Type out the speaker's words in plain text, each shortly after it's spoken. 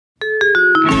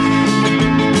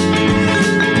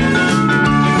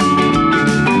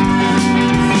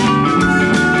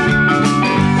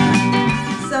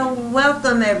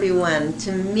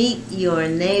your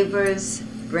neighbors,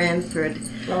 Branford.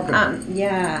 Welcome.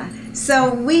 Yeah.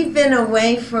 So we've been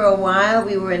away for a while.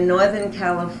 We were in Northern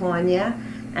California,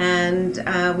 and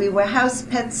we were house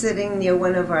pet sitting near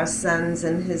one of our sons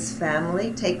and his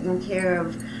family, taking care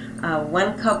of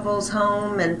one couple's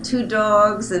home and two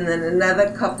dogs, and then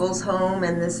another couple's home,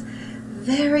 and this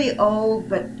very old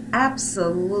but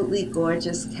absolutely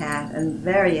gorgeous cat, and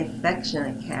very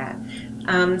affectionate cat.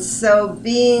 So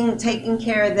taking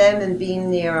care of them and being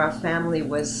near our family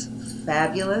was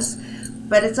fabulous.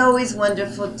 But it's always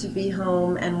wonderful to be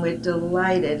home, and we're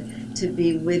delighted to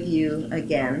be with you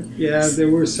again. Yeah, there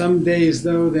were some days,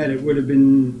 though, that it would have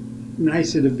been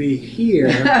nicer to be here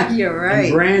You're right.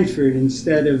 in Branford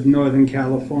instead of Northern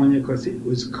California, because it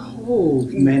was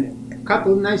cold, man.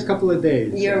 Nice couple of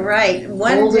days. You're right.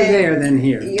 Colder there than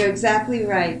here. You're exactly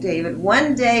right, David.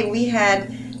 One day we had,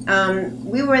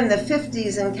 we were in the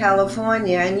 50s in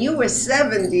California, and you were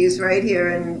 70s right here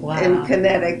in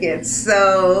Connecticut.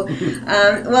 So,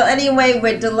 well, anyway,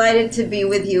 we're delighted to be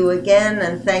with you again,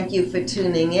 and thank you for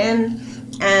tuning in.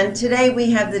 And today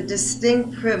we have the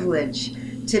distinct privilege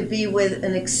to be with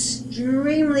an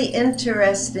extremely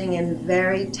interesting and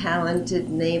very talented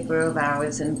neighbor of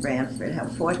ours in Branford. How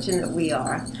fortunate we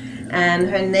are. And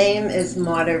her name is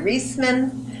Marta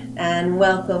Reisman. And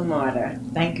welcome, Marta.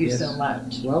 Thank you so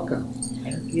much. Welcome.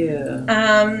 Thank you.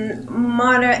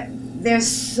 Marta, there's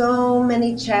so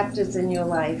many chapters in your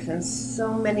life and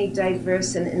so many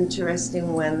diverse and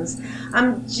interesting ones.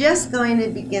 I'm just going to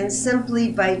begin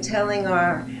simply by telling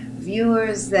our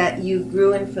viewers that you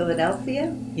grew in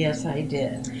Philadelphia. Yes, I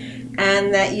did.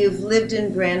 And that you've lived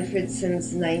in Branford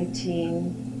since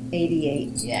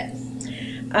 1988. Yes.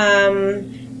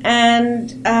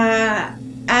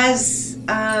 As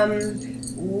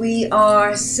we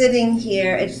are sitting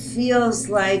here, it feels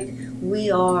like we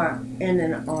are in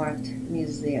an art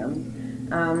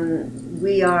museum.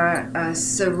 We are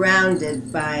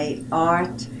surrounded by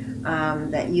art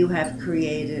that you have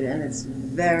created, and it's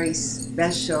very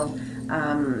special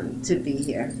to be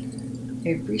here. I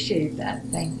appreciate that.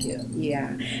 Thank you.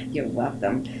 Yeah, you're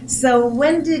welcome. So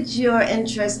when did your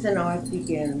interest in art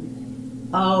begin?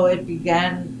 Oh, it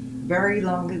began very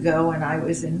long ago when I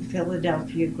was in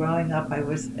Philadelphia growing up. I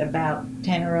was about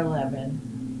 10 or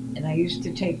 11, and I used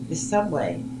to take the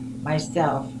subway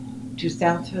myself to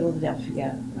South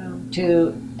Philadelphia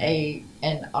to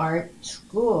an art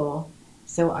school,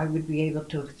 so I would be able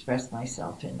to express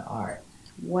myself in art.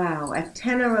 Wow, at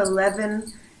 10 or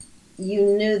 11, you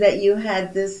knew that you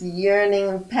had this yearning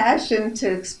and passion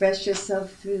to express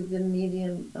yourself through the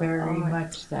medium of Very art.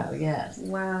 much so, yes.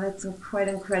 Wow, that's quite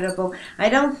incredible. I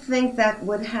don't think that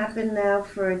would happen now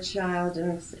for a child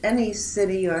in any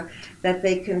city, or that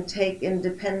they can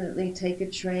independently take a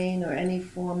train or any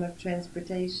form of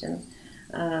transportation.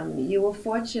 You were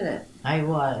fortunate. I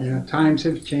was. Yeah, times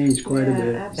have changed quite a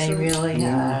bit. Absolutely. They really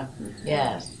have,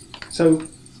 yes. So,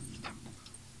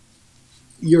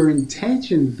 your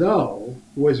intention, though,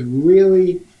 was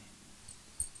really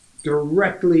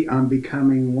directly on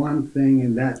becoming one thing,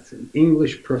 and that's an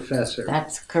English professor.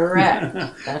 That's correct.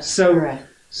 That's so, correct.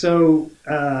 So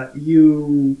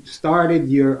you started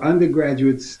your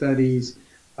undergraduate studies,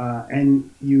 and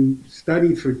you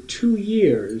studied for 2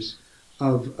 years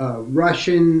of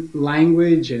Russian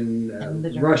language and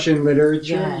Russian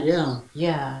literature. Yes.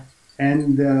 Yeah.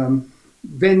 And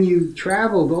then you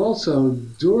traveled also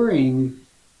during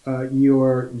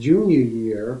your junior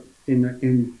year,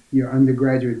 in your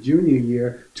undergraduate junior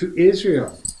year, to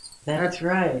Israel. That's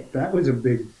right. That was a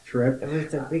big trip. It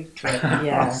was a big trip,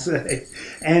 yeah. I'll say.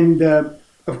 And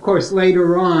of course,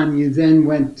 later on, you then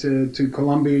went to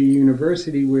Columbia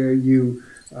University, where you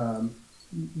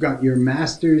got your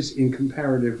master's in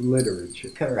comparative literature.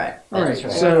 Correct. All right.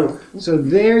 That's So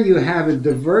there you have a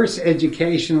diverse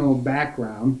educational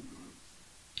background.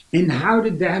 And how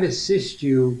did that assist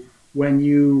you when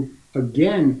you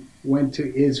again went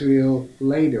to Israel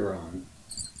later on?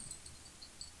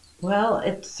 Well,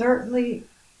 it certainly.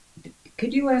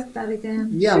 Could you ask that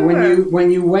again? Yeah, Sure.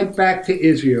 when you went back to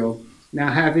Israel,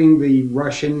 now having the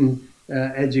Russian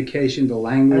education, the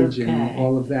language, and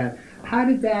all of that, how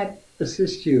did that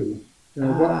assist you?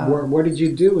 What did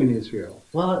you do in Israel?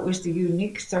 Well, it was the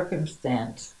unique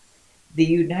circumstance. The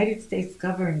United States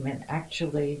government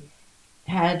actually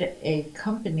had a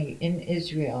company in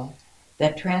Israel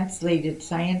that translated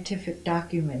scientific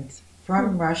documents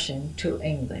from Russian to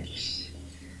English.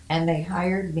 And they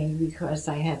hired me because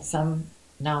I had some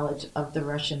knowledge of the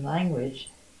Russian language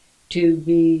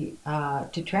to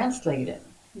translate it.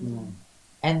 Mm.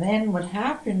 And then what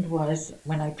happened was,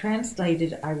 when I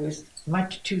translated, I was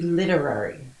much too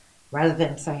literary rather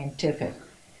than scientific.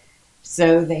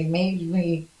 So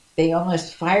they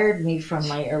almost fired me from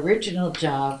my original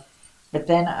job, but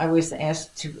then I was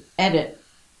asked to edit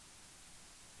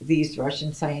these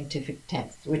Russian scientific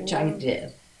texts, which I Wow.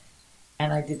 did.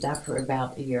 And I did that for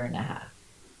about a year and a half.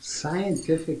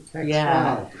 Scientific text.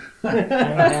 Yeah. Wow. I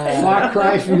know. Far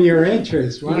cry from your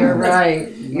interest. Wow. You're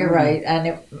right. You're Wow. right.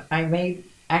 And I made,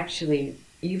 actually,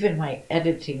 even my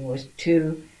editing was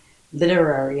too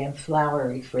literary and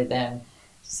flowery for them.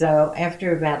 So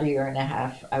after about a year and a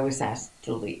half, I was asked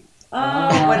to leave.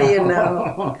 Oh, what do you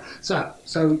know?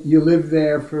 So you lived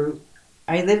there for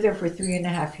I lived there for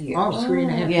 3.5 years.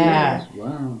 3.5 Yeah. years.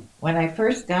 Wow. When I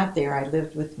first got there, I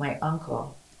lived with my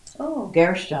uncle, Oh,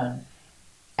 Gershon.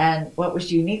 And what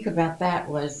was unique about that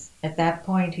was, at that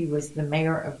point, he was the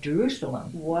mayor of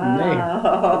Jerusalem.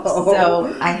 wow.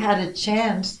 So I had a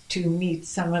chance to meet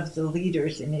some of the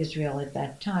leaders in Israel at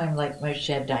that time, like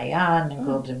Moshe Dayan and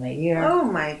Golda Meir. Oh,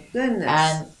 my goodness.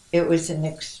 And it was an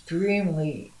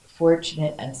extremely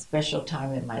fortunate and special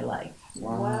time in my life.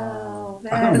 Wow.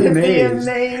 That I'm would be amazed.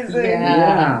 amazing. Yeah.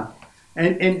 Yeah.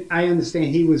 And I understand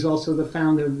he was also the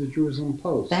founder of the Jerusalem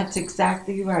Post. That's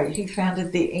exactly right. He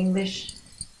founded the English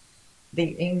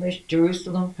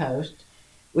Jerusalem Post,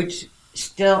 which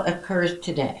still occurs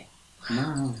today.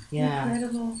 Wow. Yeah.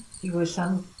 Incredible. He was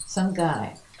some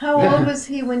guy. How old was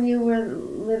he when you were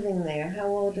living there? How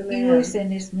old a man? He was in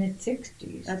his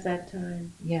mid-60s. at that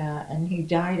time. Yeah, and he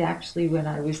died actually when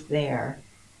I was there.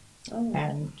 Oh,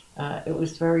 And it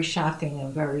was very shocking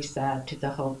and very sad to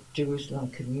the whole Jerusalem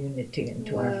community and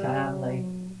to our family.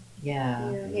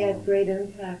 Yeah, Yeah, he had great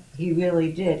impact. he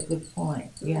really did. Good point.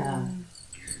 Yeah.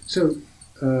 So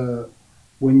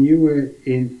when you were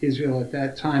in Israel at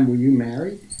that time, were you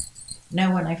married?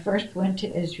 No, when I first went to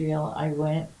Israel, I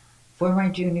went for my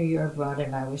junior year abroad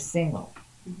and I was single.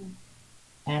 Mhm.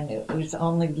 And it was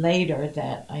only later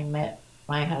that I met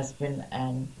my husband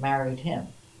and married him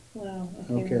Wow.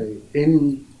 Okay.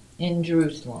 In in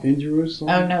Jerusalem?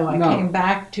 Oh, no, I came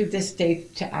back to the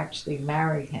States to actually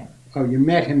marry him. Oh, you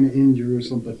met him in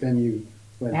Jerusalem, but then you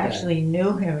went I actually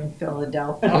knew him in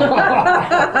Philadelphia.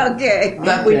 back. Okay.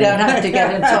 But we don't have to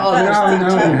get into all those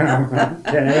details. No.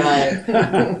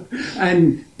 Okay.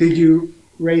 And did you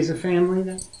raise a family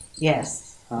then?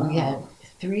 Yes, we Oh. had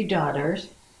 3 daughters,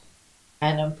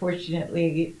 and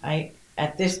unfortunately, I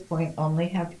at this point only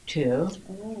have 2.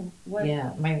 Oh, what?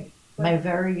 Yeah, my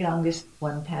very youngest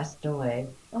one passed away.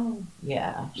 Oh,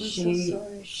 Yeah, so she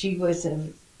sorry. she was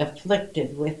afflicted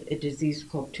with a disease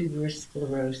called tuberous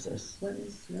sclerosis, what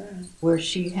is that? where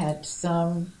she had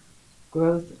some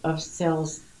growth of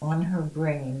cells on her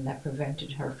brain that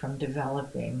prevented her from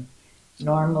developing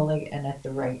normally and at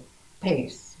the right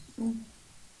pace. Mm.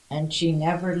 And she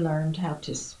never learned how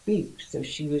to speak, so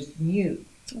she was mute.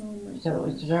 Oh my So it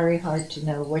was very hard to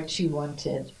know what she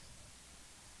wanted.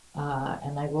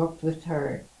 And I worked with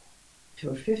her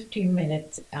for 15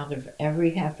 minutes out of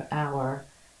every half hour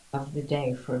of the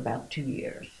day for about 2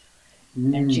 years.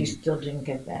 And she still didn't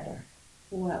get better.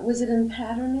 What? Was it in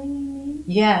patterning, you mean?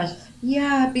 Yes.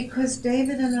 Yeah, because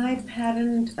David and I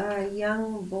patterned a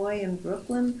young boy in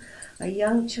Brooklyn, a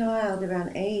young child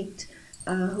around 8,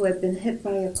 who had been hit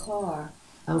by a car.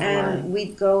 Oh, And boy.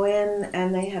 we'd go in,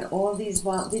 and they had all these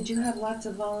did you have lots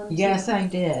of volunteers? Yes, I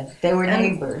did. They were And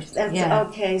neighbors. That's Yeah.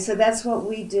 okay. So that's what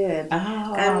we did,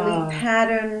 Oh. and we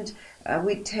patterned.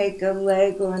 We'd take a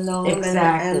leg or an arm,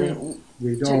 Exactly. and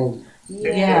We'd all,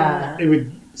 Yeah. it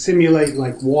would simulate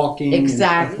like walking.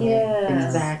 Exactly. Yes.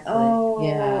 Exactly. Oh,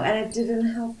 Yeah. and it didn't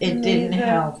help. It him didn't either.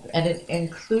 help, and it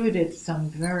included some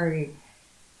very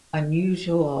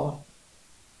unusual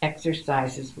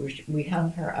exercises where we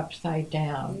hung her upside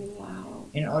down Wow,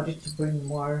 in order to bring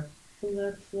more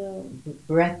blood flow.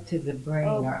 breath to the brain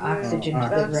or great. oxygen to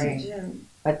the brain. Oxygen.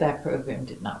 But that program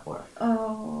did not work.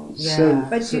 Oh, Yeah.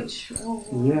 but So-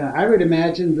 you. Yeah, I would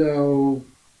imagine though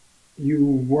you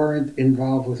weren't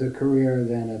involved with a career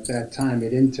then at that time.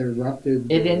 It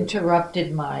interrupted. It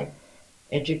interrupted my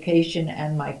education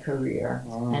and my career,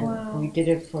 Oh. and Wow. we did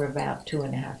it for about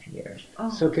 2.5 years. Oh,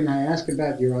 So can I ask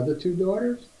about your other 2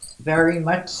 daughters? Very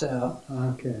much so.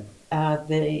 Okay.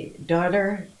 The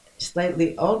daughter,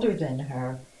 slightly older than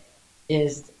her,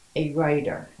 is a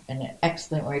writer, an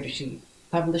excellent writer. She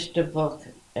published a book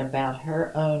about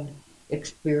her own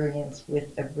experience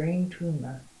with a brain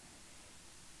tumor,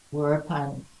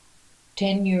 whereupon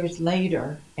 10 years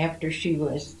later, after she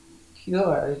was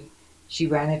cured, she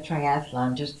ran a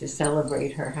triathlon just to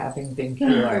celebrate her having been oh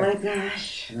cured. my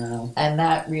gosh. Wow. And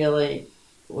that really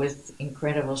was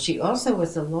incredible. She also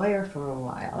was a lawyer for a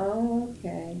while Oh,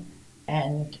 okay.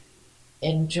 and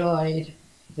enjoyed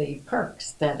the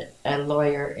perks that a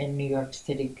lawyer in New York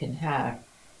City can have.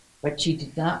 but she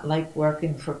did not like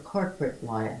working for corporate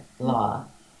law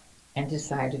and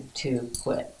decided to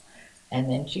quit. And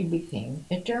then she became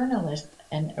a journalist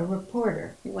and a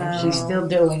reporter. Wow. And she's still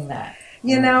doing that.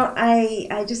 You know,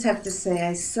 I just have to say,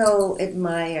 I so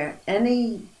admire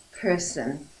any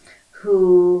person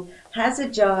who has a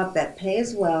job that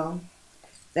pays well,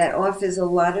 that offers a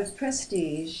lot of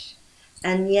prestige,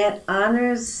 and yet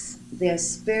honors their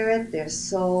spirit, their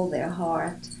soul, their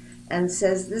heart, and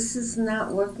says, this is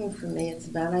not working for me, it's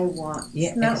not what I want.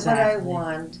 It's not exactly. what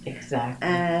I want. Exactly.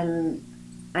 And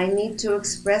I need to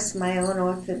express my own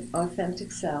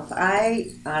authentic self.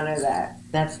 I honor that.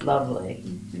 That's lovely.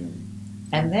 Mm-hmm.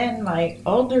 And then my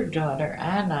older daughter,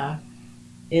 Anna,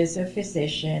 is a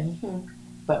physician,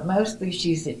 but mostly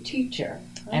she's a teacher.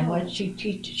 And what she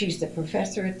teaches, she's a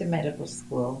professor at the medical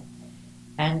school,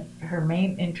 and her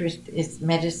main interest is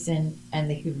medicine and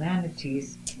the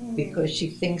humanities because she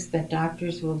thinks that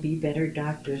doctors will be better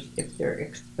doctors if they're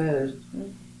exposed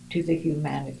to the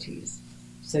humanities.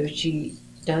 So she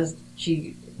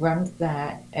runs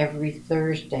that every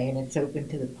Thursday, and it's open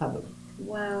to the public.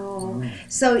 Wow.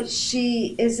 So is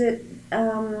she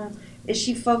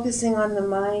focusing on the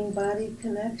mind-body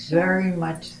connection? Very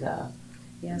much so.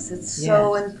 Yes, it's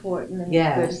so important in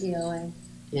good healing.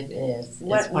 It is.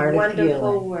 What it's part wonderful of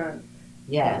healing. work.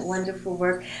 Yes. Wonderful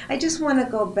work. I just want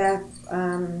to go back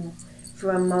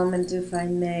for a moment, if I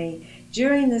may.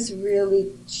 During this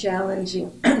really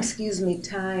challenging,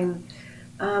 time,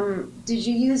 did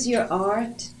you use your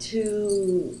art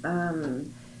to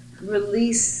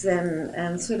release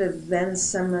and sort of vent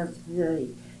some of the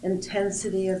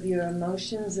intensity of your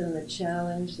emotions and the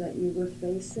challenge that you were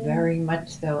facing? Very much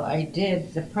so. I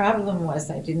did. The problem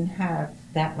was I didn't have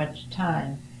that much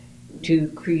time to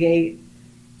create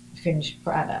finished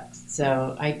products.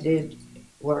 So I did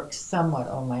work somewhat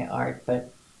on my art,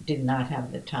 but did not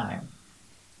have the time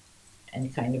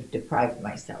and kind of deprived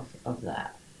myself of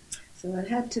that. So it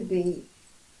had to be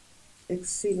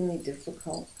exceedingly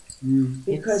difficult.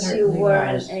 Because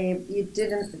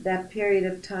that period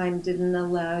of time didn't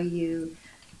allow you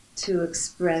to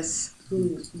express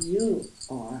who you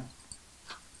are.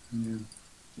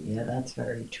 Yeah, that's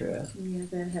very true. Yeah,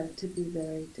 that had to be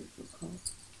very difficult.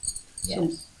 Yes.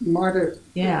 So, Marta,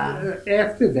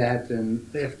 after that, and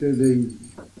after the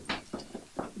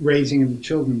raising of the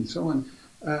children and so on,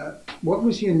 what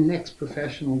was your next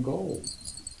professional goal?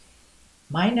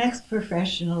 My next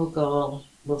professional goal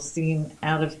will seem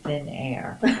out of thin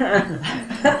air.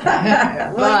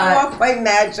 Well, quite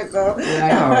magical.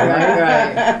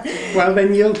 Right. Well,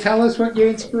 then you'll tell us what your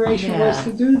inspiration was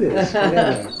to do this.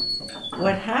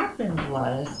 What happened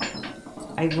was,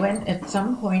 I went at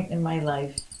some point in my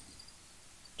life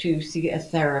to see a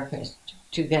therapist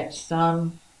to get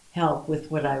some help with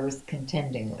what I was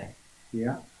contending with.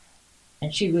 Yeah.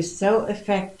 And she was so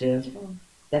effective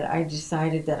that I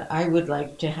decided that I would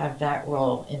like to have that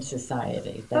role in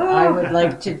society, that I would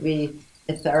like to be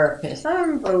a therapist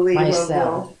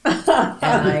myself.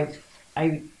 And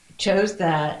I chose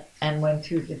that and went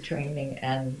through the training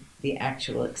and the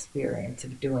actual experience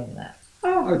of doing that.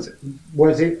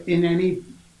 Was it in any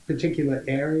particular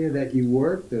area that you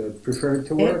worked or preferred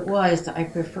to work? It was. I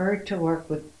preferred to work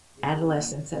with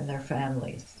adolescents and their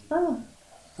families.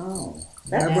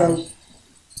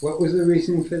 What was the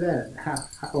reason for that?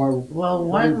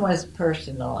 One was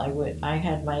personal. I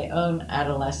had my own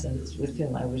adolescents with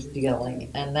whom I was dealing,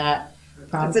 and that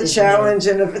prompted it's a challenge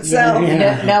in of itself.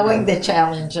 Knowing the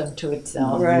challenge unto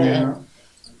itself. Right. And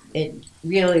it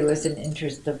really was an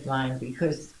interest of mine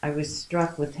because I was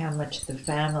struck with how much the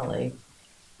family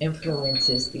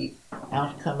influences the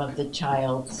outcome of the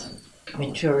child's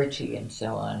maturity and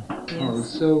so on.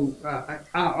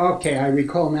 Okay, I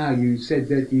recall now you said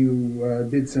that you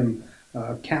did some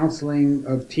counseling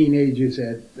of teenagers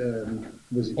at,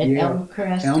 was it Yale?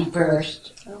 Elmcrest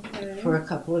first for a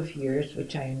couple of years,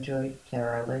 which I enjoyed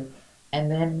thoroughly.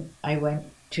 And then I went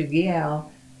to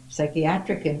Yale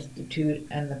Psychiatric Institute,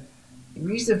 and the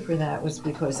reason for that was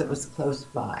because it was close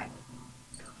by.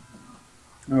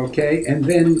 Okay, and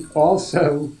then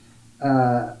also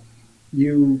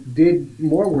you did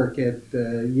more work at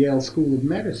the Yale School of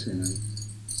Medicine.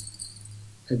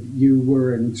 You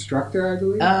were an instructor, I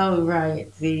believe? Oh, right.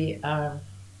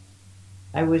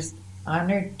 I was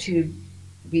honored to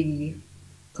be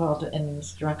called an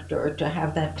instructor, or to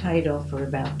have that title for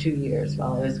about 2 years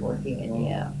while I was working in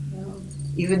Yale.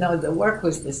 Even though the work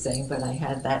was the same, but I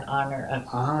had that honor of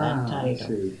that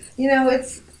title. You know,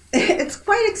 it's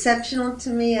quite exceptional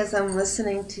to me as I'm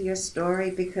listening to your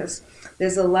story, because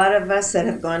there's a lot of us that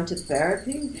have gone to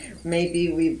therapy.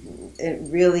 Maybe we've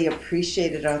really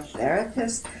appreciated our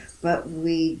therapist, but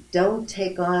we don't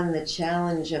take on the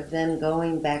challenge of then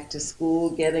going back to school,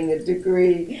 getting a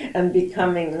degree, and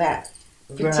becoming that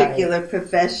particular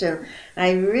profession.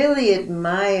 I really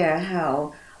admire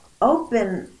how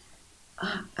open,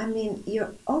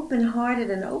 you're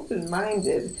open-hearted and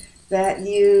open-minded, that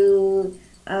you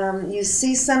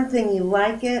see something, you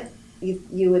like it,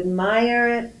 you admire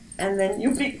it, and then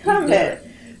you become it.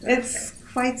 It's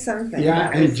quite something. Yeah,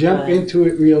 and jump into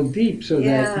it real deep so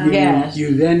that Yes.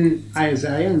 you then, as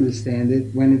I understand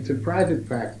it, went into private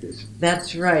practice.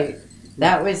 That's right.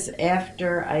 That was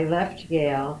after I left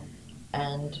Yale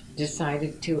and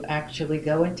decided to actually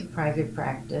go into private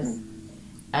practice.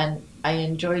 And I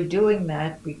enjoyed doing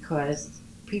that because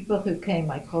people who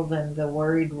came, I call them the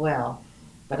worried well.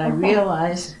 But I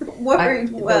realized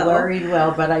Worried well. the worried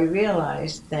well. But I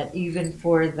realized that even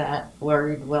for that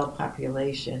worried well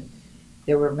population,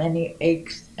 there were many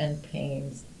aches and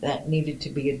pains that needed to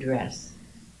be addressed.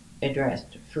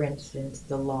 For instance,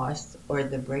 the loss or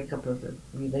the breakup of a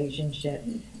relationship,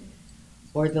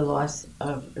 or the loss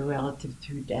of a relative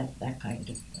through death, that kind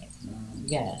of thing.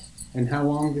 Yes. And how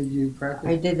long did you practice?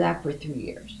 I did that for 3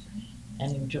 years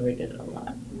and enjoyed it a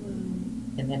lot.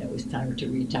 And then it was time to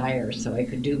retire so I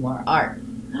could do more art.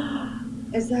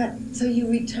 Is that so? You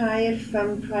retired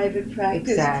from private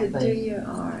practice to do your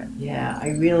art? Yeah,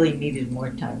 I really needed more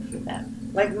time for that.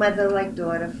 Like mother, like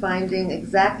daughter, finding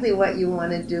exactly what you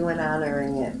want to do and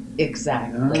honoring it.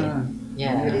 Exactly.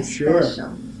 Yeah. Pretty Sure.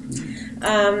 special.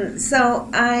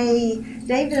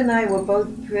 David and I were both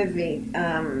privy.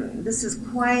 This is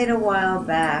quite a while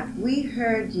back. We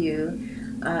heard you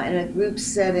in a group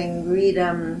setting read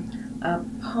a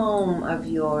poem of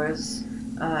yours.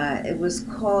 It was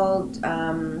called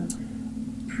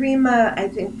Prima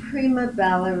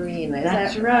Ballerina.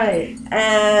 That's right.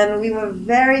 And we were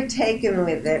very taken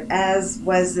with it, as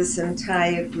was this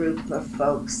entire group of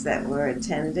folks that were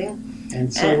attending.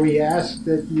 And so we asked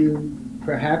that you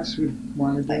perhaps would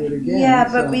want to do it again. Yeah,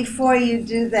 but before you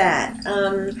do that,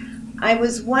 I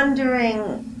was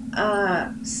wondering,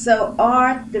 so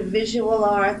art, the visual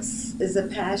arts, is a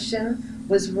passion.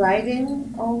 Was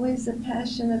writing always a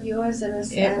passion of yours in a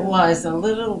sense? It was a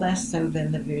little less so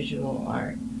than the visual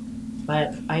art.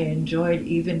 But I enjoyed,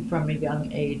 even from a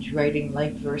young age, writing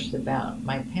light verse about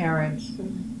my parents,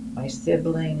 my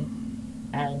sibling,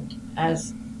 and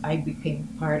as I became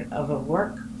part of a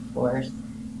workforce,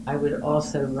 I would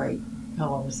also write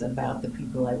poems about the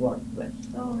people I worked with.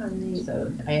 Oh, how neat.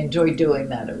 So I enjoyed doing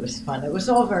that. It was fun. It was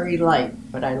all very light,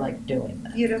 but I liked doing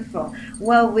that. Beautiful.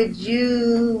 Well, would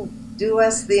you do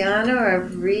us the honor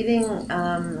of reading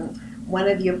one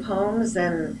of your poems,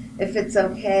 and if it's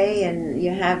okay and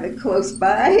you have it close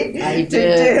by,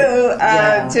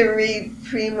 to read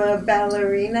Prima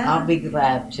Ballerina? I'll be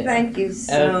glad to. Thank you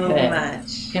so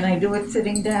much. Can I do it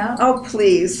sitting down? Oh,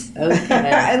 please.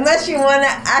 Okay. Unless you want to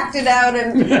act it out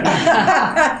and...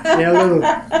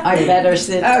 I better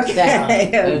sit down.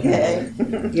 Okay.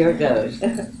 Here goes.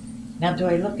 Now, do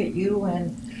I look at you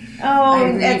and...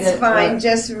 Oh, that's fine.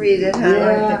 Just read it, huh?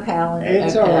 Yeah, the calendar.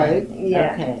 it's all right.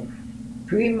 Yeah. Okay.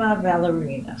 Prima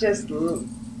Ballerina. Just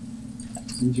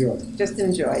enjoy. Just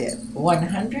enjoy it.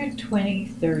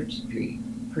 123rd Street,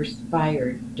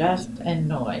 perspired dust and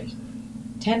noise.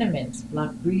 Tenements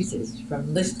block breezes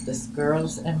from listless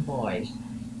girls and boys.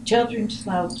 Children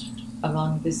slouched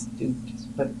along the stoops,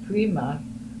 but Prima,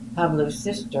 Pablo's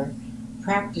sister,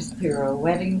 practiced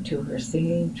pirouetting to her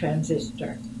singing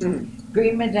transistor.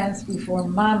 Prima danced before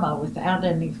Mama without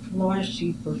any flaws.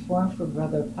 She performed for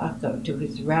Brother Paco to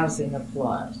his rousing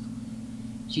applause.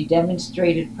 She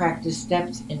demonstrated practice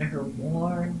steps in her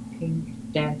worn pink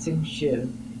dancing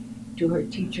shoe to her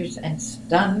teachers and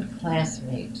stunned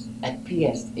classmates at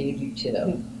PS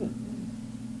 82.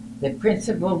 The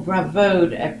principal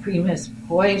bravoed at Prima's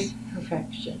poised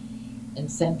perfection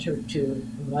and sent her to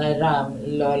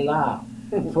Madame Lola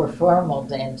for formal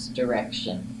dance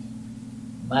direction.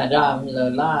 Madame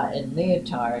Lola, in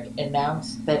leotard,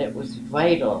 announced that it was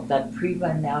vital that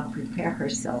Prima now prepare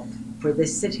herself for the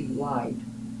city-wide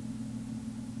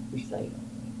recital.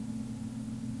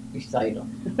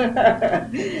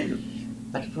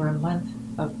 But for a month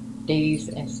of days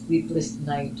and sleepless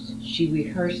nights, she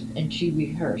rehearsed and she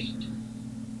rehearsed.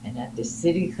 And at the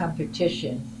city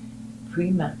competition,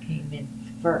 Prima came in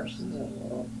first.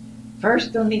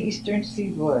 First on the Eastern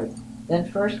Seaboard, then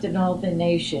first in all the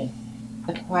nation,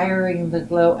 acquiring the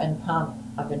glow and pomp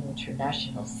of an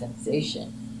international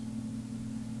sensation.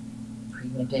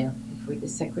 Prima danced before the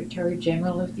Secretary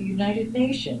General of the United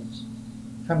Nations.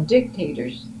 From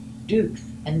dictators, dukes,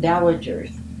 and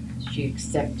dowagers, she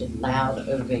accepted loud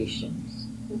ovations.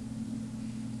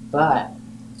 But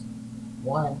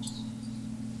Once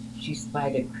she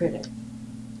spied a critic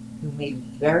who made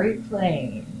very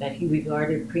plain that he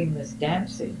regarded Prima's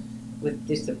dancing with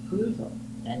disapproval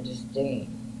and disdain.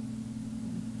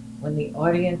 When the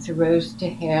audience arose to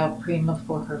hail Prima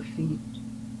for her feat,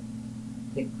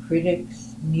 the critic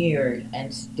sneered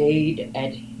and stayed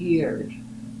adhered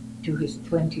to his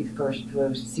 21st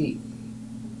row seat.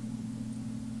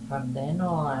 From then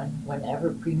on, whenever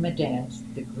Prima danced,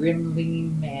 the grim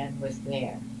lean man was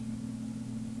there.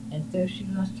 And so she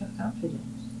lost her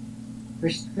confidence, her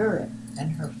spirit,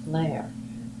 and her flair.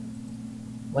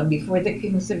 When before the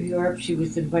kings of Europe she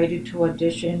was invited to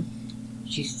audition,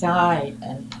 she sighed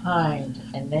and pined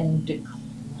and then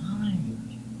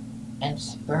declined and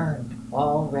spurned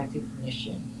all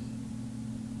recognition.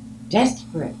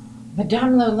 Desperate,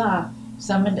 Madame Lola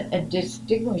summoned a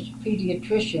distinguished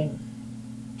pediatrician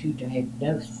to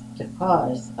diagnose the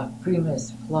cause of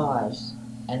Prima's flaws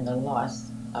and the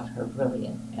loss of her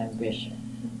brilliant ambition.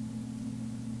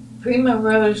 Prima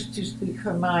rose to speak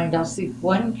her mind. I'll seek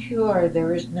one cure,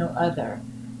 there is no other.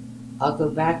 I'll go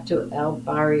back to El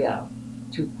Barrio,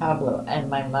 to Pablo and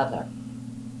my mother.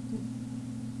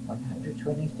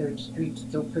 123rd Street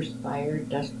still perspired,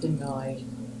 dust and noise.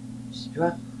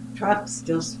 Trucks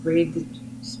still sprayed the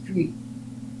street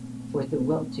for the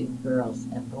wilting girls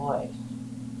and boys.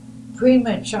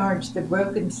 Prima charged the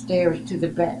broken stairs to the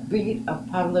beat of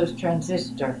Pablo's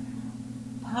transistor.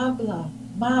 Pablo,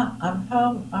 Ma, I'm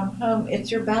home,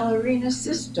 it's your ballerina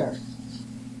sister.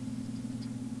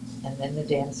 And then the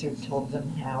dancer told them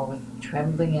how, with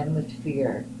trembling and with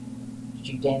fear,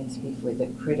 she danced before the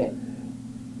critic,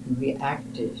 who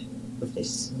reacted with a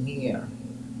sneer.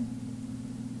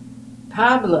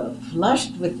 Pablo,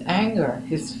 flushed with anger,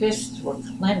 his fists were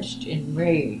clenched in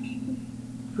rage.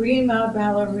 Prima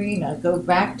ballerina, go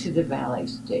back to the ballet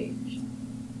stage.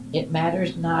 It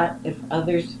matters not if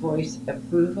others voice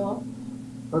approval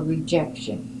or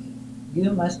rejection.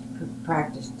 You must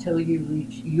practice till you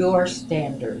reach your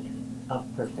standard of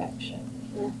perfection.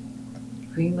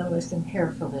 Prima listened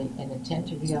carefully and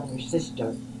attentively on her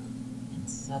sister, and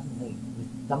suddenly,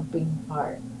 with thumping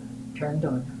heart, turned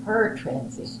on her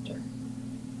transistor.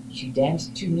 She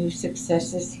danced to new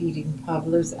successes, heeding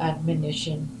Pablo's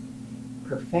admonition,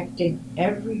 perfecting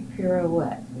every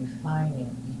pirouette,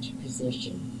 refining each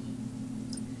position.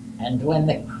 And when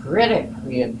the critic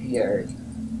reappeared,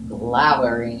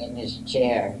 glowering in his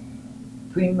chair,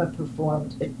 Prima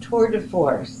performed a tour de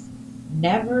force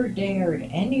never dared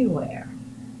anywhere.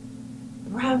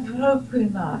 Bravo,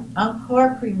 Prima!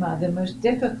 Encore, Prima! The most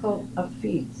difficult of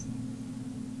feats.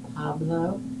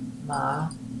 Pablo,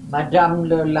 Madame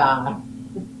Lola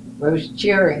rose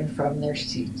cheering from their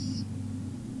seats.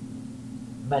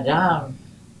 Madame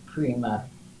Prima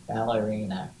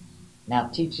ballerina now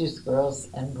teaches girls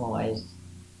and boys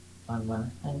on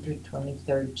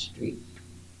 123rd Street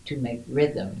to make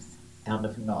rhythms out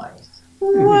of noise.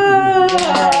 Wow!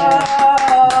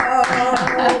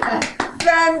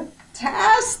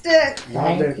 Fantastic!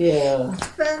 Thank you.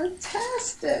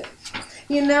 Fantastic.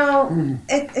 You know,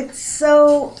 it's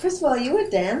so, first of all, are you a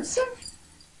dancer?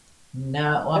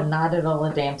 No, I'm not at all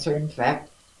a dancer. In fact,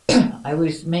 I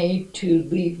was made to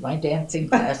leave my dancing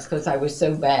class because I was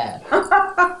so bad.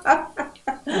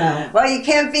 Well, you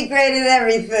can't be great at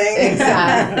everything.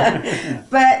 Exactly.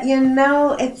 But you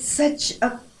know, it's such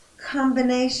a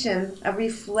combination, a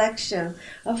reflection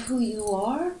of who you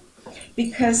are.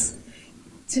 Because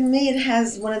to me, it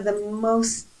has one of the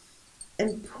most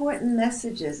important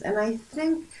messages. And I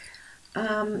think,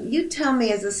 you tell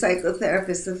me as a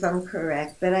psychotherapist if I'm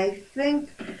correct, but I think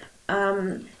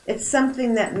it's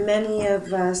something that many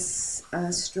of us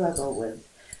struggle with.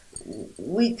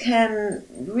 We can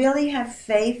really have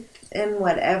faith in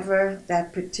whatever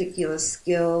that particular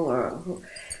skill, or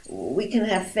we can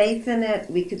have faith in it.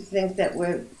 We could think that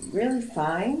we're really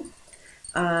fine,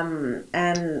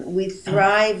 and we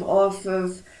thrive off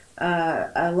of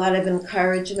a lot of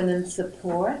encouragement and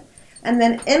support. And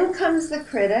then in comes the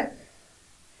critic.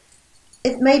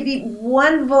 It may be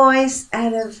one voice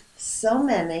out of so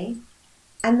many,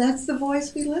 and that's the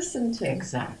voice we listen to.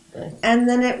 Exactly. And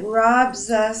then it robs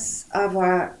us of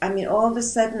our, all of a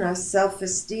sudden our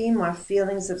self-esteem, our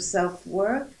feelings of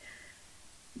self-worth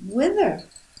wither.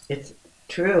 It's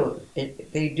true.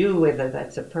 They do wither.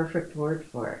 That's a perfect word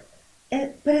for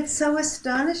it. But it's so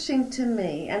astonishing to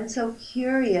me and so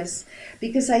curious,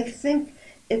 because I think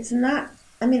it's not,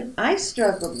 I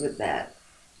struggled with that.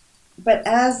 But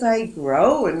as I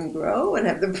grow and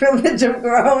have the privilege of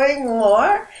growing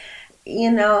more,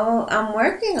 I'm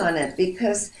working on it,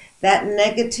 because that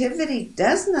negativity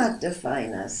does not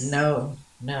define us. No,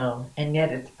 and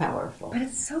yet it's powerful. But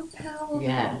it's so powerful.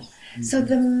 Yes. So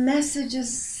the message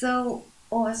is so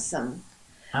awesome.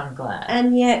 I'm glad.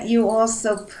 And yet you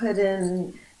also put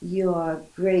in your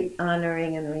great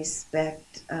honoring and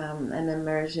respect and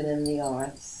immersion in the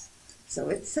arts. So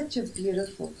it's such a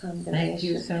beautiful combination. Thank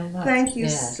you so much. Thank you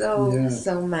Yes.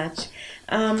 so much.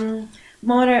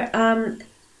 Marta,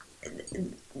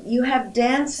 you have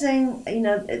dancing, you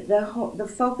know, the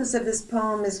focus of this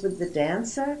poem is with the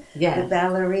dancer, the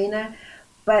ballerina,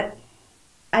 but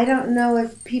I don't know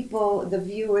if the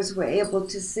viewers were able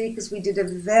to see, because we did a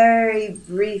very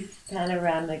brief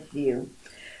panoramic view.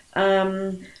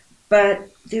 But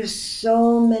there's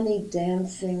so many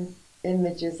dancing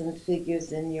images and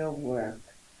figures in your work.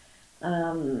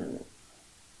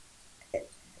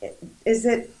 Is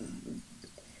it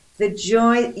the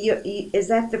joy, is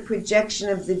that the projection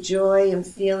of the joy and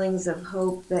feelings of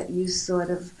hope that you sort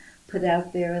of put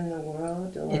out there in the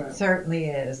world? Or? It certainly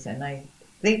is, and I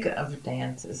think of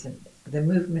dance as the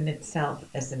movement itself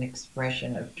as an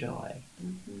expression of joy.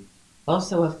 Mm-hmm.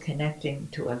 Also of connecting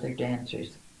to other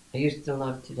dancers. I used to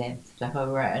love to dance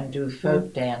tahora and do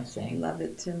folk dancing. Love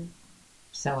it too.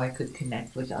 So I could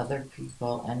connect with other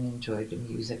people and enjoy the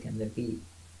music and the beat.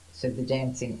 So the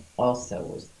dancing also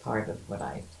was part of what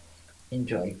I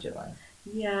enjoyed doing.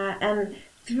 Yeah, and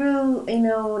through,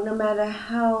 no matter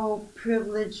how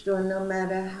privileged or no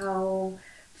matter how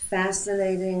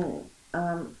fascinating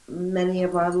many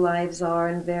of our lives are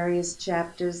in various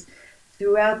chapters,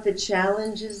 throughout the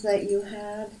challenges that you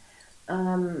had,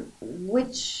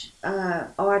 which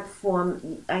art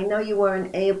form, I know you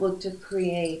weren't able to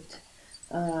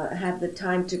have the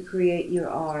time to create your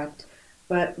art,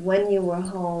 but when you were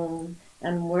home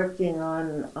and working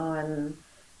on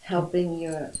helping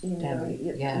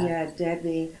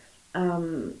Debbie,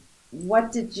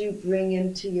 what did you bring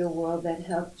into your world that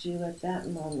helped you at that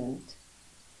moment?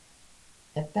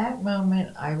 At that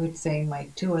moment, I would say my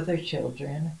two other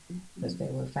children, because they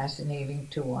were fascinating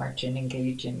to watch and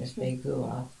engage in as they grew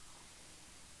up.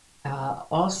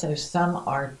 Also some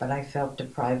art, but I felt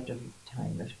deprived of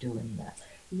time of doing that.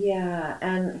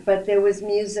 Yeah, but there was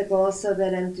music also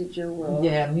that entered your world.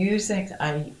 Yeah, music.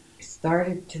 I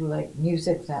started to like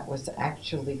music that was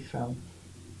actually from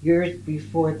years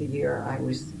before the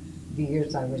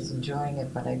years I was enjoying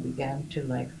it, but I began to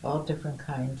like all different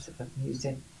kinds of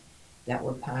music that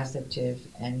were positive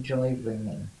and joy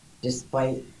bringing,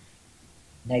 despite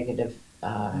negative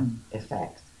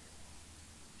effects,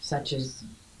 such as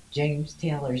James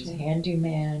Taylor's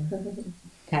Handyman,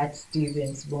 Cat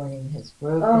Stevens' Morning Has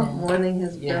Broken. Oh, Morning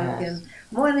Has Broken.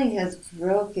 Morning Has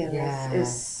Broken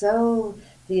is so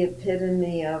the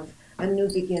epitome of a new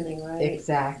beginning, right?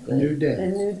 Exactly. A new day. A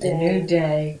new day. A new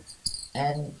day.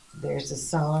 And there's a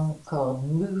song called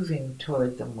Moving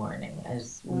Toward the Morning.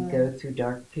 As we go through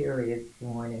dark periods, the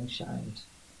morning shines,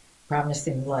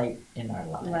 promising light in our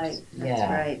lives. Light, that's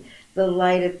right. The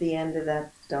light at the end of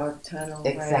that dark tunnel.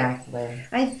 Exactly. Right?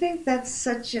 I think that's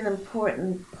such an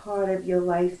important part of your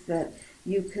life that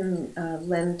you can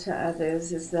lend to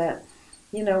others, is that,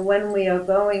 when we are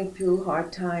going through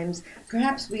hard times,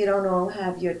 perhaps we don't all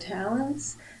have your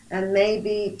talents, and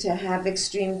maybe to have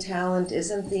extreme talent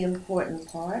isn't the important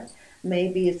part.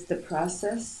 Maybe it's the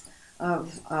process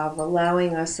of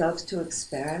allowing ourselves to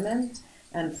experiment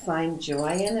and find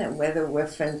joy in it, whether we're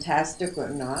fantastic or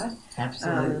not.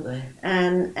 Absolutely.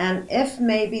 And if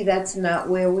maybe that's not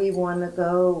where we want to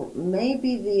go,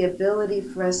 maybe the ability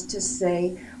for us to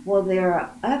say, well, there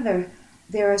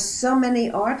are so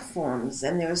many art forms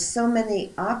and there are so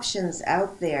many options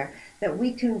out there that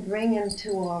we can bring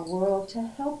into our world to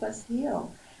help us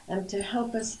heal and to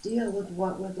help us deal with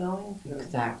what we're going through.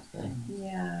 Exactly.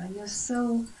 Yeah, you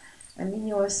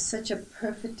are such a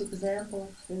perfect example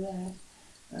for that.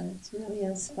 It's really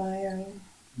inspiring.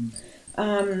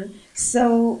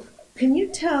 So can you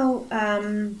tell,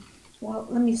 well,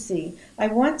 let me see. I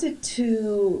wanted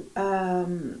to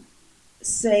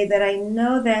say that I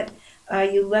know that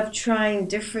you love trying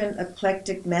different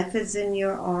eclectic methods in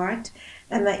your art,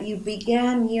 and that you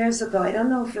began years ago. I don't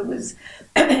know if it was,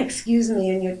 excuse me,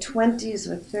 in your 20s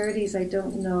or 30s, I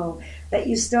don't know, that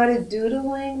you started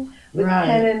doodling with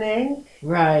pen and ink.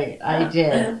 Right, I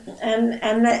did.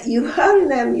 And that you hung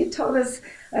them. You told us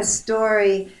a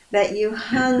story that you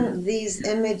hung these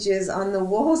images on the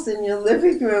walls in your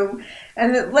living room,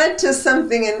 and it led to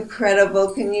something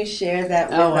incredible. Can you share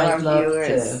that with our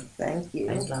viewers? Thank you.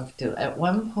 I'd love to. At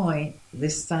one point, the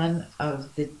son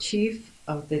of the chief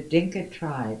of the Dinka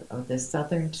tribe of the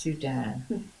southern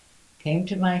Sudan came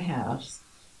to my house,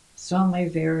 saw my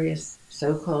various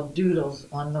so-called doodles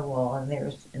on the wall, and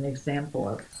there's an example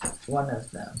of one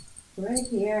of them. Right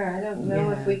here. I don't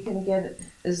know Yeah. if we can get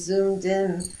it zoomed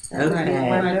in. That would be Okay.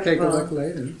 I might take a look wonderful.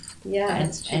 later. Yeah,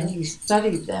 that's And true. he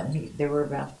studied them. There were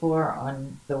about 4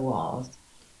 on the walls.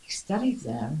 He studied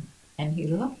them, and he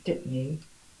looked at me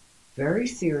very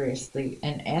seriously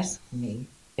and asked me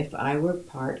if I were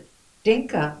part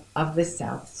Dinka of the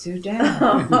South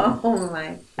Sudan. Oh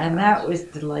my. And that was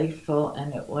delightful,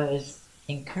 and it was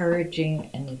encouraging,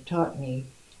 and it taught me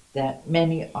that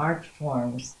many art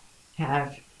forms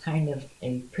have kind of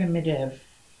a primitive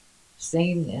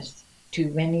sameness to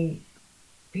many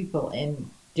people in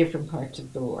different parts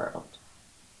of the world.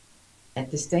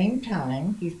 At the same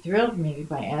time, he thrilled me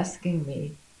by asking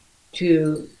me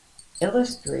to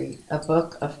illustrate a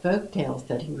book of folk tales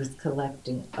that he was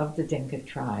collecting of the Dinka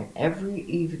tribe. Every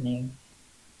evening,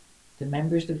 the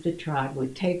members of the tribe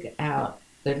would take out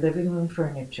their living room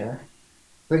furniture,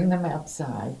 bring them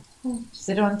outside,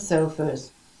 sit on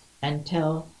sofas, and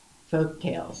tell folk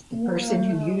tales. The person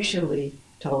Wow. who usually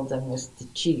told them was the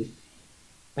chief,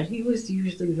 but he was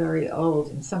usually very old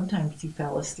and sometimes he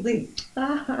fell asleep.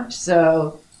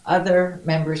 So other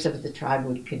members of the tribe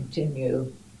would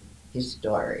continue his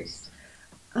stories.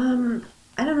 I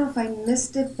don't know if I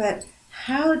missed it, but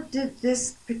how did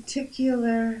this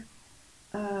particular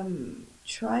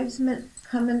tribesman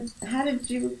come in? How did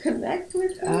you connect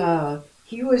with him?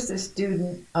 He was a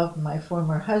student of my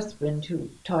former husband who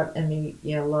taught in the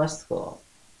Yale Law School.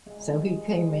 So he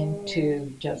came in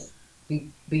to just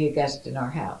be a guest in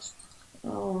our house.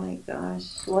 Oh my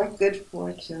gosh, what good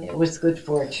fortune. It was good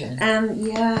fortune. And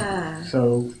yeah,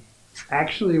 So,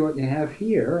 actually, what you have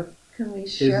here can we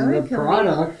is show the it? Can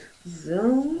product we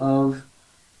zoom? of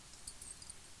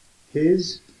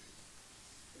his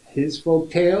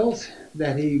folk tales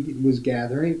that he was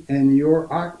gathering and your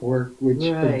artwork, which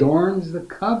Right. adorns the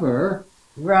cover.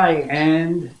 Right.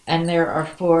 And There are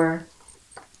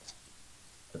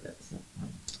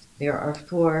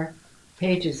 4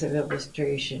 pages of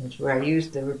illustrations where I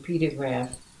used the repeated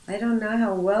graph. I don't know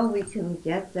how well we can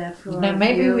get that for Now our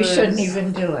maybe we viewers. shouldn't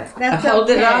even do it. That's Hold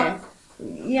okay. it up.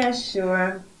 Yeah,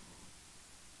 sure.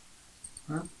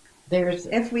 There's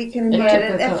If we can A get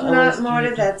it. If typical not, Marta,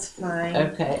 illustration. that's fine.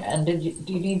 okay. And do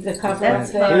you need the cover? That's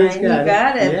Okay. fine. He's You got it.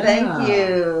 got it. Yeah. Thank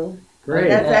you. great.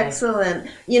 That's Okay. excellent.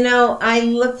 You know, I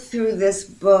looked through this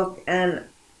book and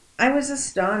I was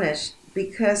astonished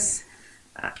because,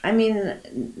 I mean,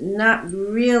 not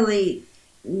really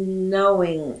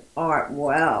knowing art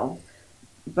well,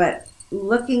 but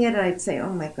looking at it, I'd say, oh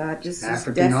my God, this is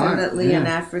African art, definitely an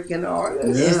yeah. African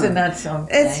artist. Yeah. Isn't that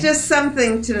something? It's just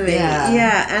something to me. Yeah.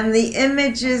 Yeah, and the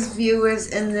images, viewers,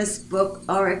 in this book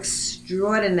are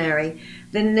extraordinary.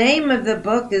 The name of the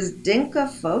book is Dinka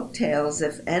Folk Tales.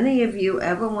 If any of you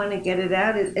ever want to get it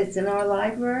out, it's in our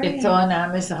library. It's on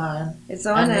Amazon. It's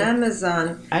on and it-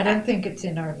 Amazon. I don't think it's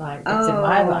in our library. It's in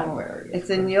my library. It's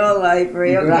in your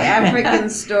library. Okay, Right. African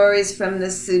Stories from the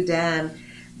Sudan.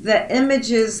 The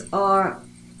images are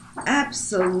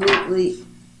absolutely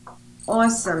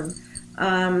awesome.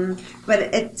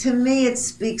 But to me, it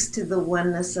speaks to the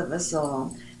oneness of us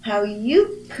all. How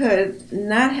you could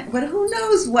not, but who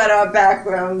knows what our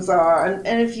backgrounds are?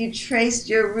 And if you traced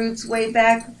your roots way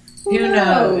back, who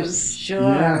knows? Sure.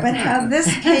 Yeah. But how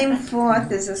this came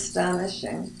forth is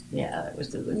astonishing. Yeah, that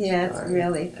was a good Yeah, it's story.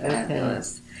 really Okay.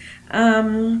 fabulous.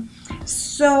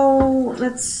 So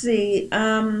let's see.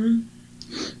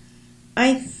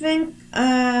 I think,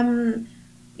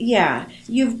 yeah,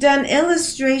 you've done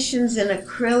illustrations in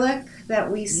acrylic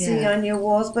that we see Yeah. on your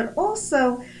walls, but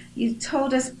also you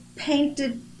told us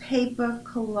painted paper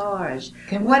collage.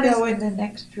 Can we What go in the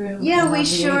next room? Yeah, and we I'll be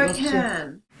sure able to-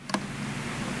 can.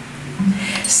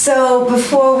 So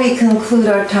before we conclude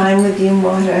our time with you,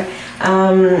 Marta,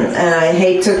 and I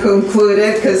hate to conclude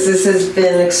it because this has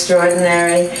been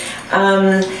extraordinary,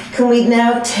 can we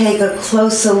now take a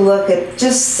closer look at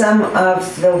just some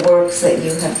of the works that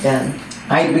you have done?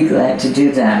 I'd be glad to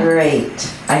do that.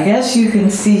 Great. I guess you can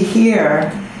see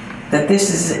here that this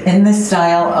is in the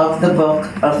style of the book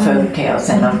of folk tales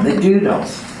and of the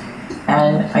doodles.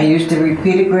 And I used a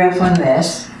repeated graph on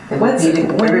this. What do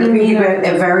you mean?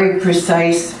 A very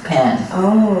precise pen.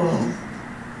 Oh.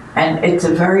 And it's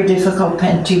a very difficult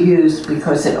pen to use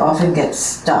because it often gets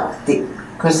stuck.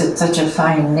 Because it's such a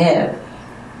fine nib,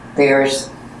 there's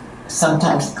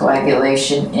sometimes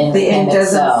coagulation in The ink doesn't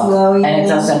itself, flow, you and it mean?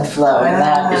 doesn't flow, and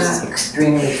that Ah. is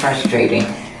extremely frustrating.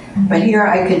 But here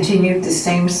I continued the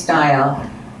same style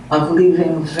of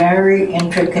leaving very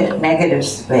intricate negative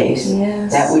space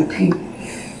Yes. that would peek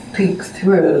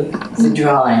through the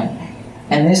drawing.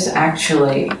 And this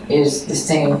actually is the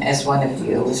same as one of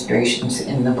the illustrations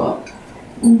in the book.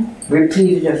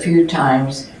 Repeated a few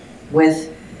times with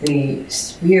the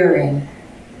spearing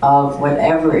of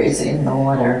whatever is in the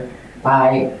water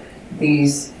by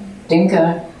these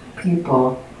Dinka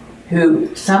people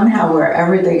who somehow,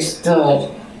 wherever they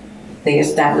stood, they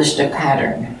established a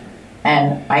pattern.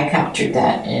 And I captured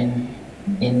that in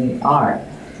the art.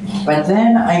 But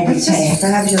then I It's became just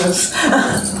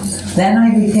fabulous. then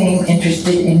I became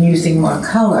interested in using more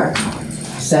color.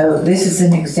 So this is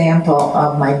an example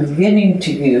of my beginning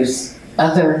to use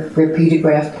other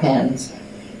repeatograph pens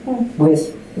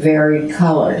with varied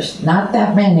colors. Not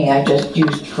that many, I just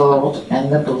used gold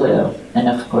and the blue, and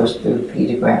of course the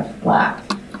repeatograph black.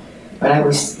 But I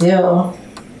was still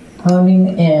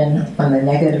honing in on the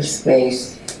negative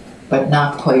space, but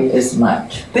not quite as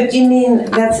much. But you mean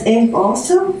that's ink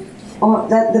also? Or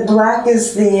that the black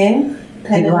is the ink?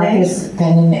 Pen The and black ink? is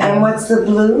pen and ink. And what's the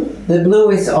blue? The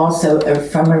blue is also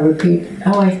from a repeat.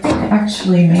 Oh, I think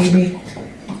actually maybe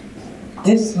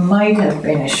this might have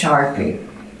been a Sharpie.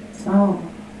 Oh.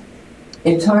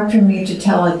 It's hard for me to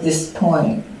tell at this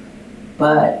point,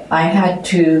 but I had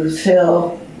to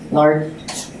fill large,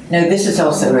 no, this is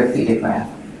also a repeatograph.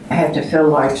 I had to fill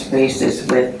large spaces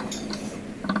with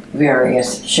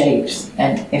various shapes,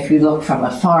 and if you look from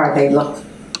afar, they look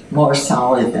more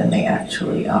solid than they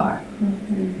actually are.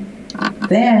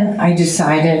 Then I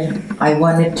decided I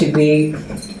wanted to be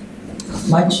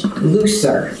much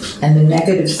looser, and the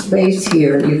negative space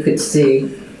here, you could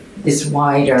see, is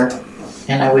wider,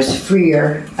 and I was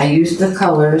freer. I used the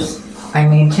colors. I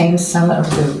maintained some of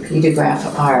the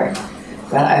repeatograph art,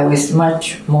 but I was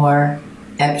much more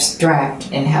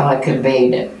abstract in how I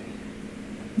conveyed it.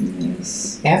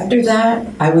 Yes. After that,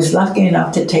 I was lucky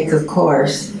enough to take a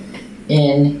course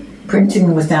in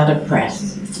printing without a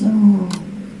press. Oh.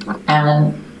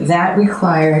 And that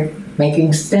required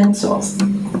making stencils.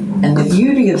 And the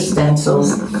beauty of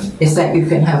stencils is that you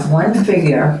can have one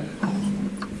figure,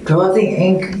 draw the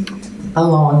ink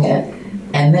along it,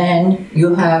 and then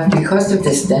you have, because of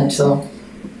the stencil,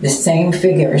 the same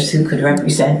figures who could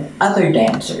represent other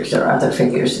dancers or other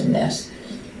figures in this.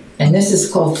 And this is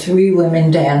called Three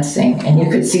Women Dancing, and you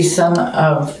could see some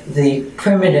of the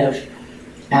primitive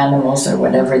animals or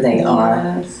whatever they are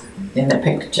Yes. in the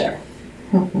picture.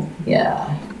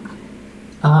 Yeah.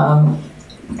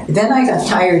 Then I got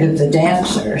tired of the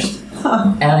dancers,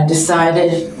 and I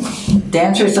decided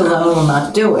dancers alone will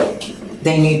not do it.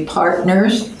 They need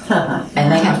partners,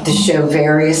 and they have to show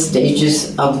various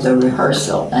stages of the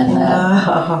rehearsal, and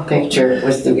that picture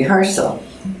was the rehearsal.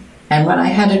 And when I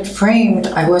had it framed,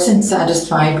 I wasn't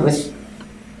satisfied with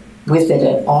it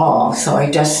at all, so I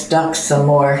just stuck some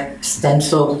more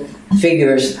stenciled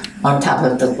figures on top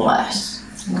of the glass.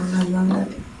 Oh, I love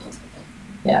it.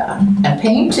 Yeah, and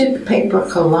painted paper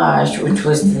collage, which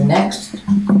was the next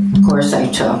course I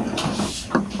took,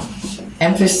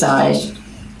 emphasized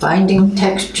finding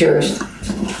textures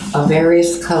of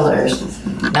various colors,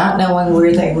 not knowing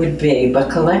where they would be,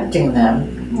 but collecting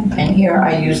them. And here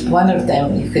I used one of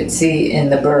them you could see in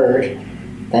the bird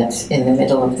that's in the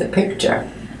middle of the picture.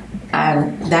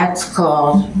 And that's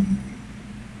called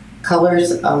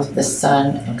Colors of the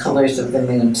Sun and Colors of the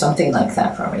Moon, something like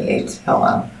that from a Yeats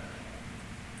poem.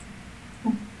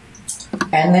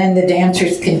 And then the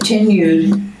dancers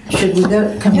continued. Should we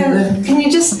go? Can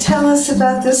you just tell us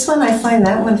about this one? I find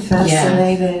that one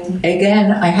fascinating.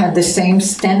 Again, I had the same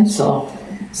stencil,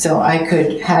 so I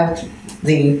could have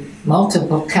the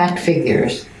multiple cat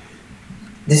figures.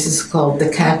 This is called The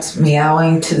Cats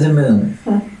Meowing to the Moon.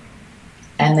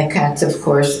 And the cats, of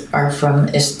course, are from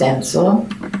a stencil.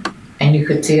 And you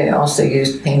could see I also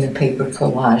used painted paper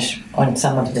collage on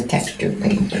some of the textured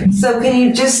paper. So can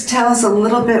you just tell us a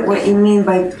little bit what you mean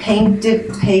by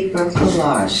painted paper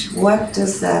collage? What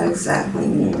does that exactly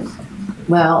mean?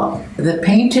 Well, the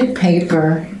painted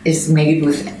paper is made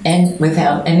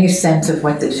without any sense of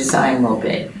what the design will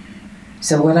be.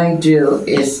 So what I do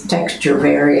is texture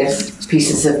various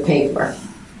pieces of paper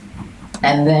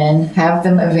and then have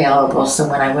them available so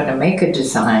when I want to make a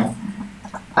design,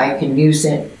 I can use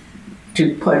it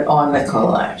to put on the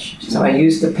collage. So I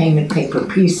use the painted paper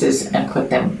pieces and put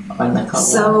them on the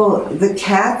collage. So the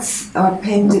cats are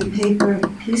painted paper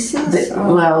pieces?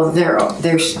 Well, they're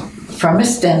from a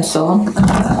stencil,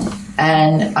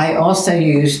 and I also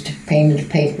used painted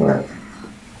paper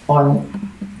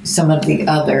on some of the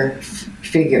other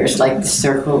figures, like the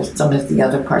circles, some of the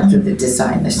other parts of the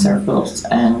design, the circles,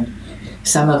 and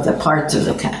some of the parts of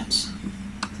the cats.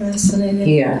 Fascinating.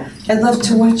 Here. I'd love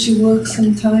to watch you work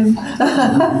sometime.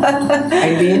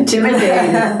 I'd be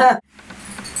intimidated.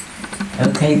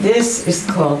 Okay, this is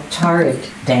called turret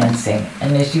dancing,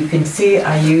 and as you can see,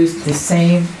 I used the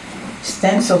same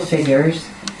stencil figures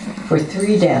for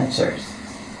 3 dancers.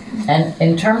 And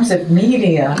in terms of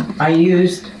media, I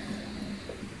used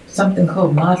something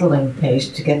called modeling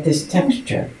paste to get this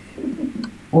texture,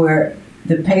 where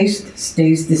the paste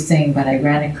stays the same, but I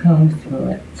ran a comb through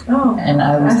it. Oh, and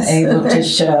I was able to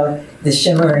show the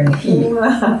shimmering heat.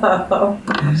 Wow.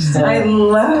 So, I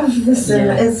love this.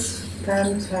 Yeah. It's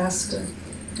fantastic.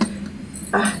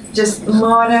 Just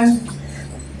Marta,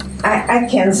 I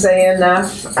can't say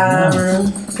enough.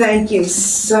 Thank you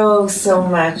so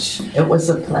much. it was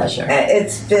a pleasure.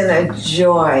 It's been a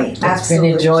joy. It's been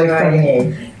a joy for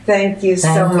me. Thank you so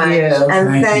Thank much. you. And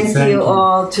Thank thank you. you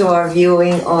all to our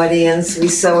viewing audience. We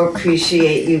so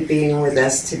appreciate you being with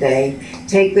us today.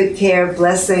 Take good care,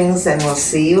 blessings, and we'll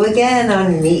see you again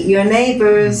on Meet Your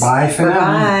Neighbors. Bye for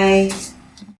now. Bye-bye.